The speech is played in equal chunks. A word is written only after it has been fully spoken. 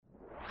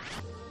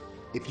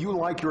If you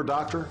like your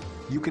doctor,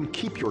 you can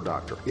keep your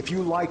doctor. If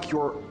you like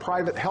your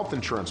private health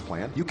insurance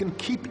plan, you can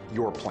keep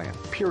your plan,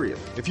 period.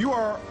 If you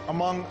are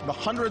among the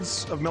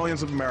hundreds of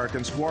millions of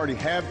Americans who already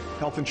have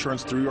health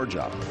insurance through your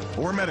job,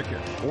 or Medicare,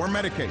 or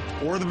Medicaid,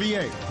 or the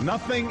VA,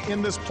 nothing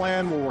in this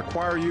plan will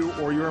require you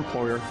or your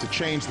employer to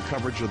change the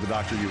coverage of the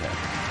doctor you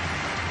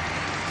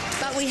have.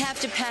 But we have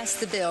to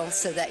pass the bill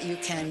so that you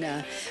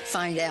can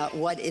find out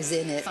what is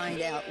in it.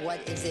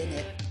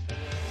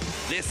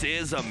 This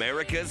is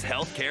America's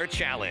Healthcare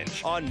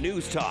Challenge on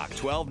News Talk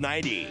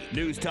 1290,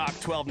 News Talk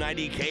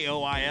 1290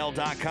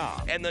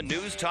 KOIL.com, and the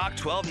News Talk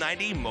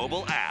 1290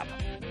 mobile app.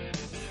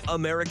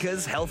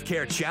 America's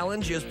Healthcare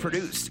Challenge is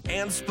produced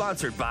and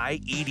sponsored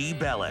by E.D.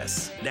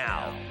 Bellis.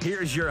 Now,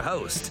 here's your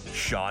host,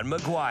 Sean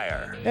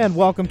McGuire. And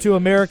welcome to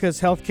America's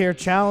Healthcare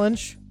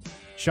Challenge.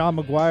 Sean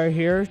McGuire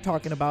here,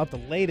 talking about the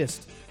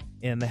latest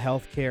in the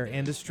healthcare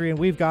industry. And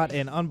we've got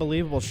an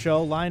unbelievable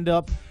show lined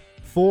up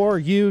for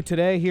you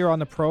today here on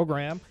the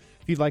program.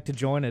 If you'd like to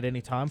join at any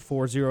time,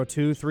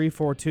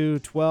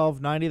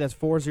 402-342-1290. That's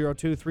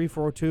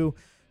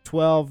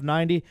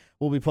 402-342-1290.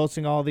 We'll be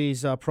posting all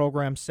these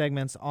program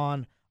segments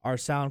on our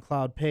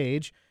SoundCloud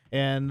page.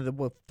 And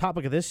the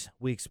topic of this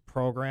week's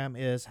program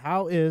is,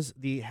 how is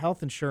the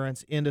health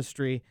insurance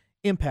industry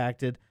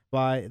impacted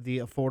by the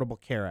Affordable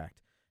Care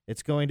Act?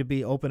 It's going to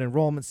be open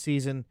enrollment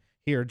season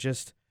here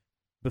just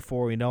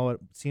before we know it.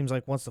 Seems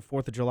like once the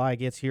 4th of July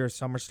gets here,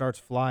 summer starts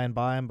flying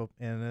by, and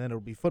then it'll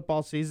be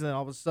football season, and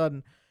all of a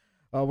sudden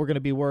we're going to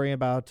be worrying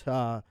about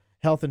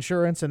health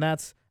insurance, and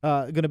that's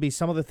going to be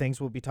some of the things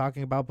we'll be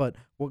talking about. But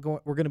we're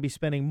going to be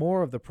spending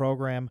more of the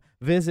program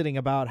visiting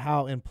about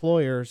how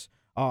employers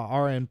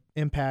are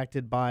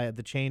impacted by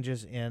the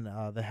changes in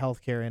the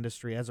healthcare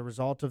industry as a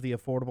result of the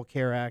Affordable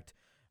Care Act.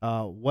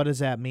 What does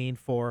that mean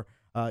for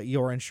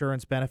your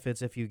insurance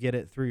benefits if you get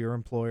it through your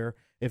employer?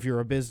 If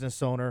you're a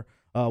business owner,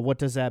 what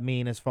does that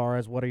mean as far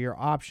as what are your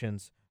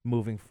options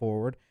moving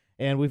forward?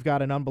 And we've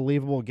got an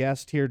unbelievable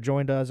guest here.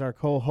 Joined us, our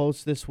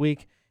co-host this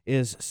week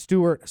is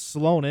Stuart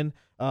Slonin,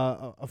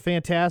 a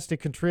fantastic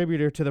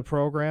contributor to the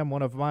program,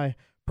 one of my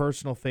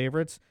personal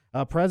favorites.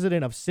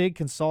 President of SIG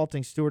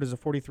Consulting, Stuart is a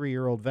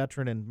 43-year-old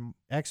veteran and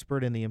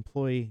expert in the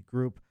employee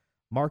group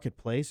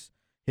marketplace.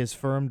 His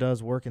firm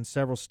does work in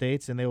several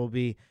states, and they will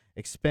be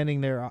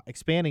expanding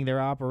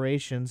their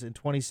operations in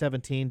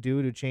 2017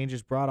 due to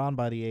changes brought on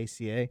by the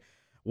ACA.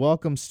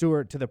 Welcome,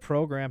 Stuart, to the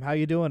program. How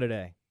you doing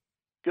today?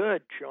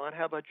 Good, Sean.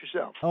 How about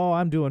yourself? Oh,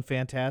 I'm doing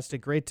fantastic.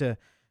 Great to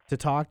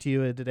talk to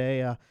you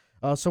today.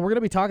 So we're going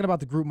to be talking about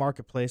the group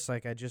marketplace,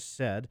 like I just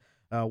said.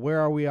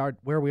 Where we are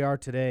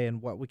today,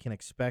 and what we can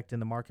expect in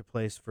the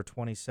marketplace for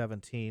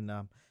 2017.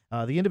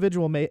 The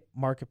individual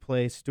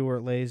marketplace,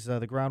 Stuart, lays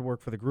the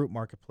groundwork for the group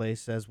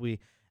marketplace, as we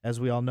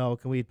all know.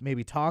 Can we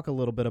maybe talk a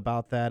little bit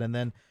about that, and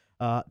then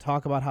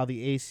talk about how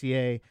the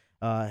ACA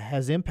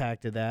has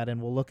impacted that,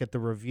 and we'll look at the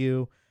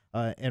review.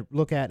 And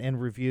look at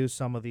and review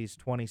some of these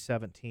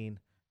 2017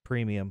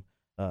 premium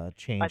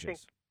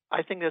changes.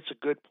 I think that's a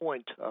good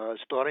point,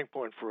 starting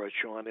point for us,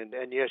 Sean.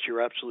 And yes,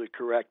 you're absolutely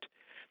correct.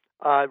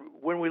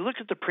 When we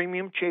look at the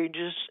premium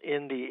changes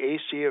in the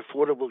ACA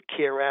Affordable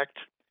Care Act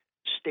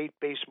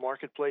state-based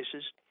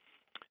marketplaces,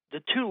 the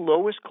two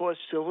lowest cost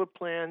silver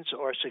plans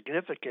are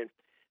significant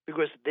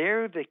because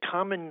they're the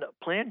common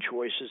plan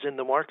choices in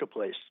the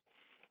marketplace.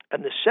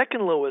 And the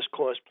second lowest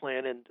cost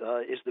plan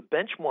is the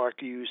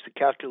benchmark used to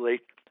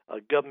calculate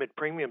government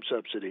premium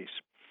subsidies.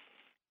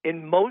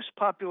 In most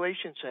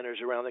population centers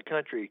around the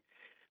country,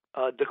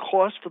 the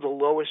cost for the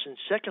lowest and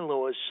second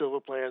lowest silver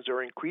plans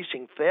are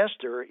increasing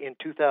faster in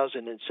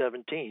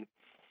 2017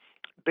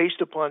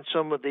 based upon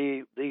some of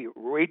the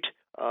rate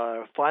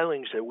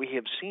filings that we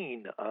have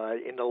seen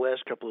in the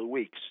last couple of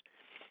weeks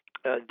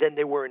than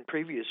they were in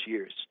previous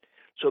years.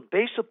 So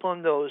based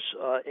upon those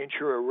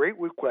insurer rate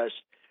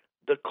requests,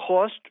 the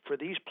cost for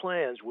these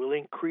plans will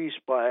increase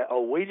by a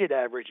weighted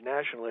average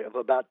nationally of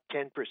about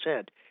 10%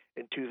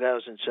 in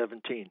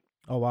 2017.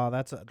 Oh, wow.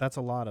 That's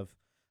a lot of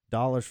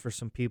dollars for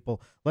some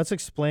people. Let's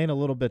explain a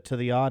little bit to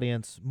the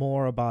audience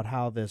more about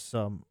how this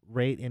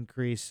rate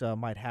increase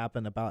might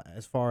happen, about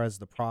as far as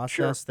the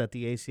process that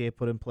the ACA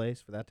put in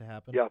place for that to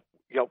happen. Yeah,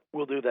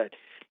 we'll do that.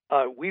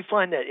 We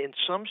find that in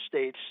some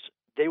states,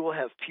 they will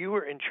have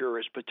fewer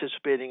insurers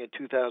participating in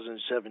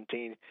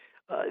 2017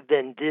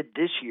 than did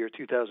this year,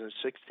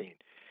 2016.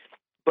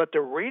 But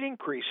the rate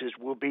increases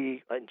will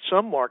be, in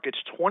some markets,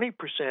 20%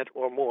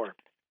 or more.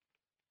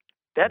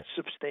 That's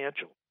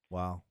substantial.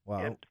 Wow.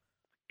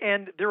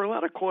 And there are a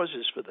lot of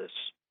causes for this.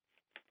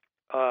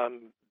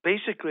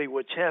 Basically,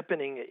 what's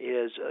happening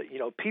is,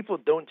 people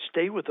don't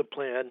stay with the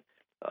plan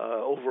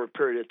over a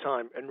period of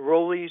time.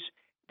 Enrollees,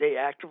 they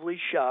actively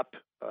shop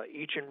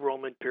each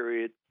enrollment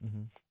period.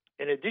 Mm-hmm.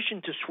 In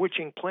addition to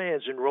switching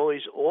plans,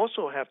 enrollees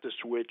also have to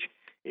switch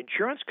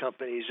insurance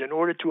companies in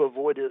order to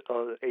avoid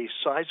a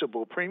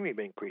sizable premium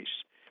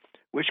increase,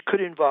 which could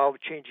involve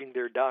changing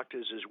their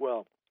doctors as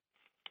well.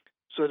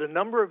 So the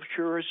number of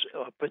insurers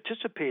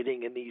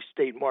participating in these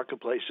state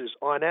marketplaces,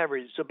 on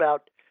average, is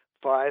about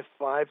five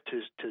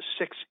to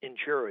six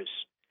insurers.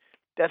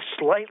 That's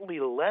slightly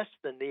less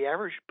than the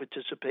average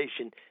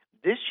participation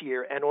this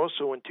year and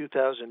also in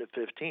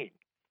 2015.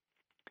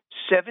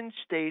 7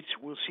 states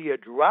will see a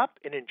drop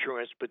in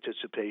insurance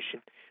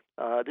participation.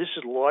 This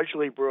is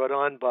largely brought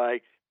on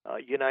by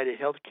United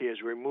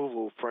Healthcare's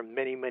removal from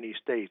many, many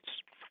states.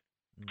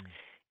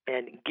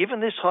 And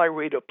given this high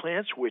rate of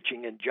plan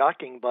switching and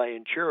jockeying by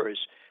insurers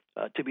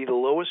to be the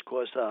lowest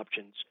cost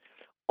options,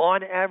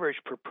 on average,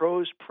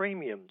 proposed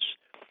premiums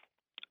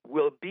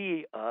will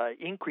be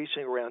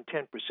increasing around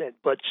 10%,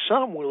 but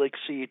some will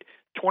exceed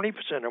 20%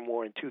 or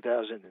more in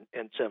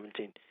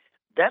 2017.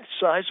 That's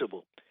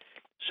sizable.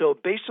 So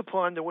based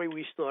upon the way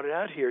we started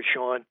out here,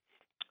 Sean,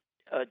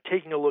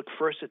 taking a look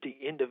first at the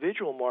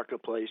individual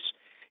marketplace,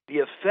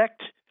 the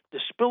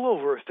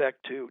spillover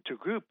effect to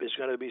group is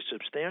going to be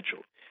substantial.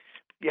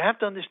 You have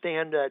to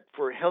understand that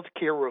for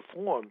healthcare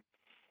reform,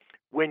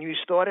 when you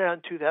start out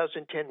in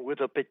 2010 with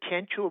a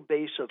potential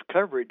base of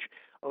coverage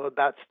of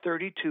about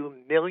 32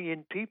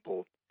 million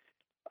people,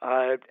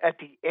 at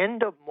the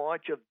end of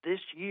March of this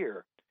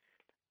year,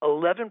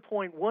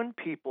 11.1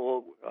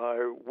 people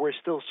were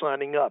still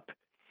signing up,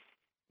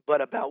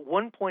 but about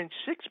 1.6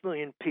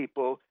 million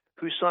people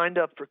who signed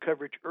up for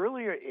coverage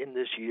earlier in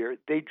this year,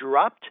 they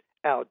dropped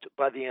out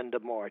by the end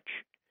of March.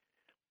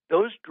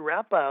 Those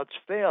dropouts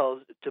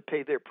failed to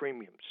pay their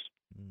premiums.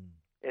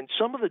 And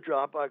some of the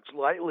dropouts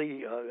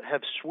likely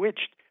have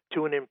switched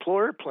to an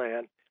employer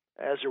plan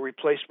as a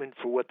replacement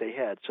for what they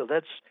had. So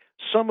that's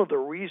some of the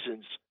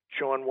reasons,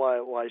 Sean,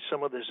 why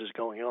some of this is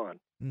going on.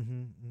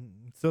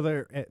 So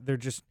they're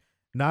just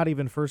not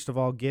even, first of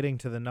all, getting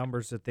to the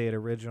numbers that they had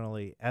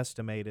originally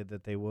estimated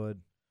that they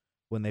would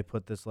when they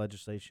put this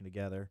legislation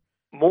together.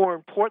 More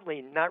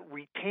importantly, not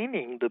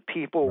retaining the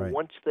people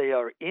once they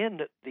are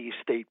in these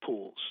state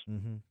pools.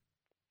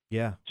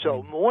 Yeah.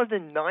 So more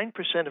than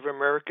 9% of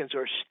Americans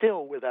are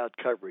still without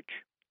coverage.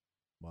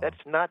 Wow.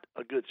 That's not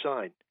a good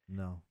sign.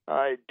 No.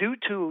 Due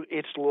to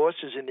its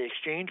losses in the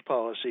exchange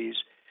policies,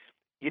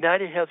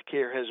 United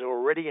Healthcare has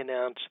already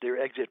announced their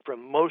exit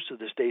from most of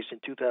the states in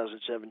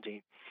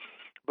 2017.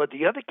 But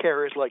the other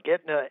carriers like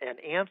Aetna and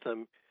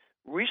Anthem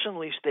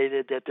recently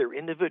stated that their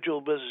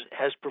individual business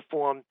has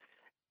performed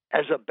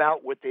as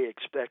about what they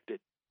expected.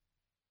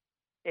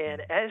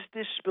 And as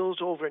this spills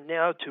over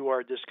now to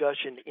our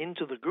discussion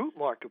into the group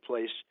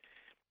marketplace,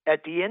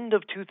 at the end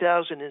of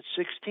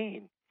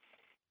 2016,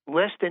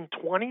 less than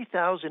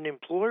 20,000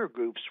 employer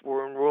groups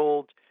were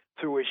enrolled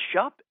through a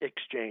SHOP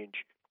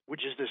exchange,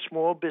 which is the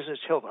Small Business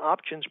Health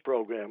Options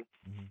Program,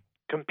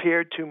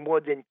 compared to more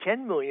than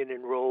 10 million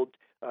enrolled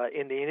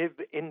in the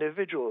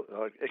individual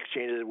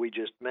exchanges that we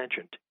just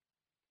mentioned.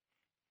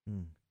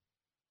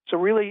 So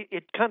really,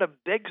 it kind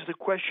of begs the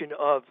question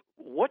of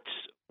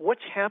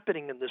what's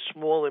happening in the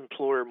small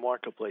employer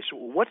marketplace.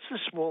 What's the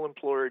small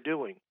employer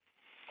doing?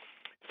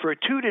 For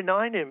 2 to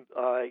 9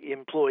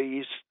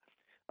 employees,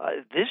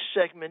 this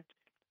segment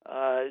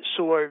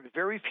saw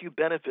very few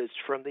benefits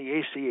from the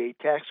ACA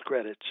tax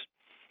credits.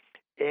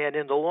 And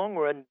in the long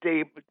run,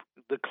 the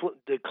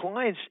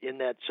declines in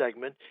that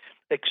segment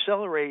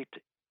accelerate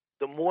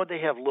the more they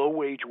have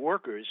low-wage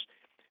workers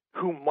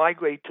who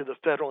migrate to the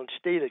federal and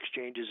state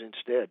exchanges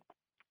instead.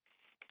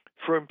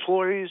 For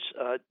employees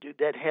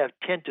that have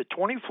 10 to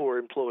 24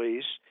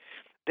 employees,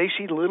 they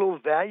see little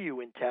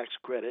value in tax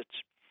credits,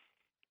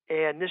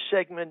 and this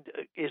segment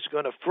is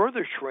going to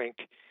further shrink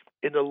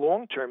in the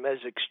long term as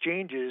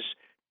exchanges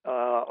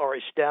are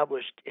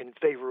established in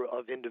favor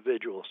of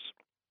individuals.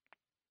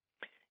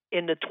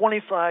 In the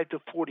 25 to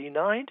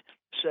 49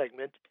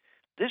 segment,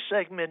 this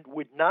segment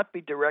would not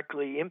be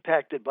directly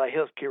impacted by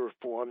healthcare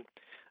reform,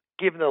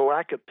 given the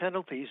lack of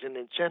penalties and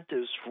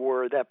incentives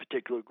for that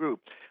particular group.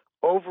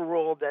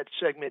 Overall, that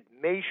segment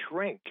may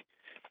shrink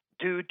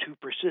due to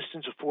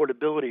persistent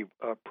affordability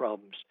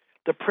problems.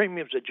 The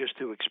premiums are just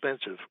too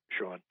expensive,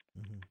 Sean.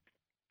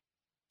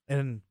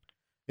 And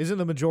isn't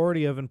the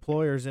majority of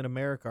employers in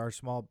America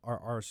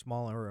are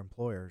smaller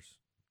employers?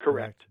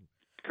 Correct.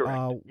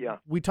 Yeah.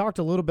 We talked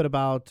a little bit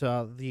about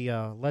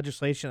the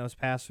legislation that was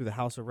passed through the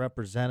House of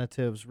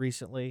Representatives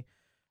recently,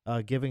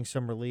 giving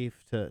some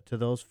relief to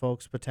those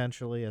folks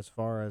potentially, as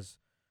far as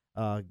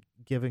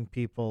giving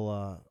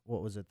people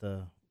what was it,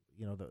 the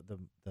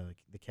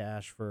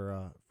cash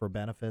for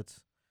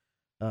benefits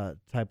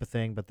type of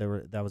thing, but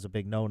that was a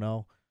big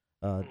no.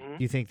 Do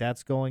you think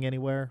that's going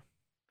anywhere?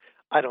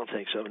 I don't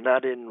think so.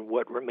 Not in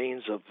what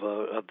remains of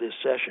this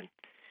session.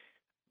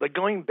 But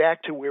going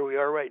back to where we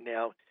are right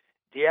now,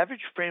 the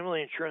average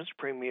family insurance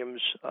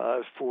premiums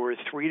for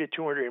 3 to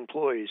 200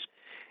 employees,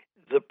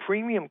 the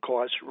premium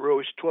cost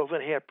rose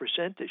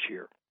 12.5% this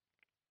year.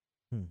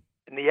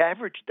 And the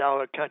average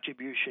dollar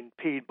contribution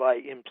paid by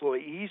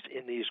employees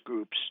in these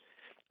groups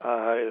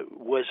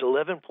was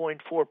 11.4%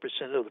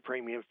 of the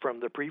premium from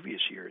the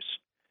previous years.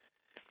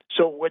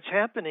 So what's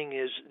happening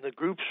is in the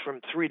groups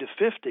from 3 to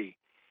 50,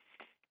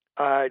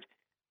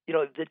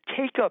 the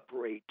take-up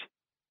rate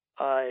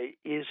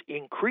is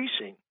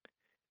increasing,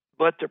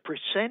 but the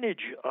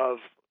percentage of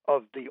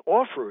the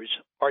offers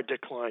are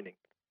declining.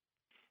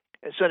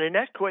 And so the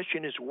next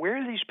question is, where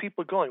are these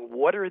people going?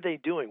 What are they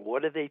doing?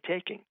 What are they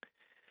taking?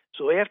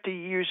 So after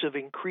years of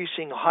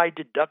increasing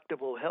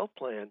high-deductible health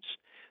plans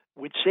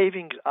with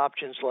savings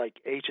options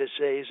like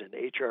HSAs and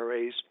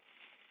HRAs,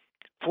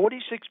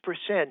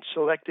 46%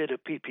 selected a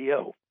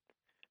PPO.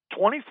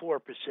 24%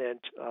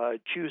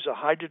 choose a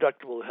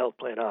high-deductible health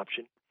plan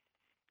option.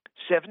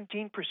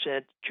 17%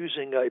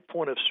 choosing a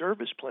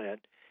point-of-service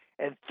plan,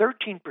 and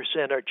 13%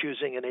 are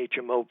choosing an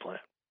HMO plan.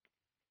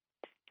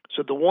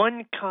 So the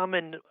one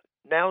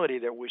commonality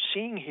that we're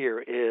seeing here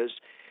is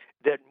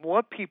that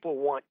more people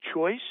want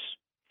choice,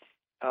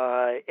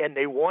 and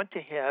they want to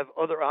have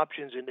other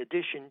options in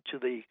addition to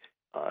the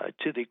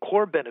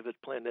core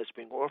benefit plan that's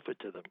being offered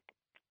to them.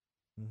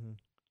 Mm-hmm.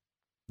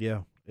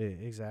 Yeah,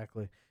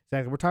 exactly.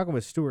 We're talking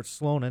with Stuart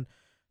Slonin,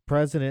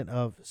 president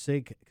of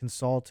SIG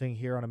Consulting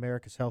here on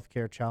America's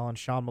Healthcare Challenge.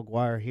 Sean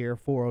McGuire here,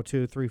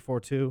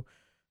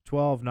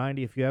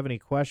 402-342-1290. If you have any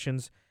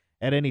questions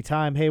at any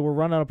time. Hey, we're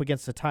running up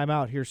against the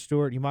timeout here,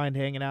 Stuart. You mind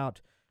hanging out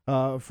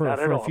for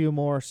a few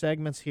more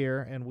segments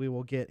here, and we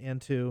will get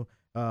into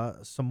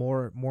some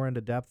more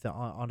into depth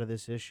onto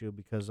this issue,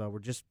 because we're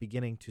just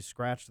beginning to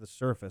scratch the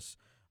surface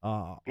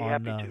on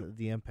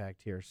the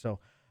impact here. So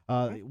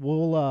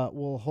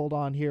we'll hold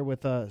on here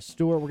with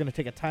Stuart. We're going to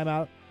take a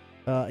timeout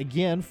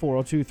again,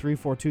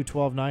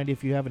 402-342-1290.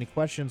 If you have any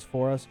questions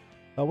for us,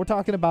 we're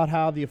talking about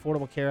how the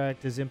Affordable Care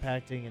Act is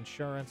impacting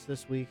insurance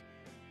this week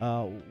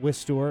with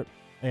Stuart,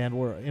 and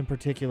we're in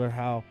particular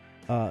how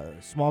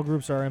small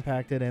groups are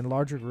impacted and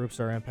larger groups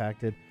are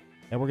impacted.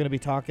 And we're going to be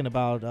talking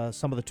about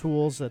some of the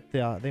tools that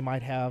they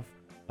might have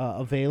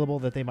available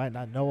that they might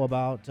not know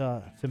about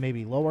to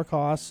maybe lower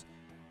costs,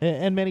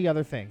 and many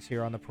other things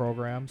here on the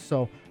program.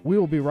 So we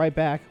will be right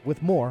back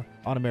with more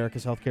on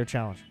America's Healthcare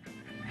Challenge.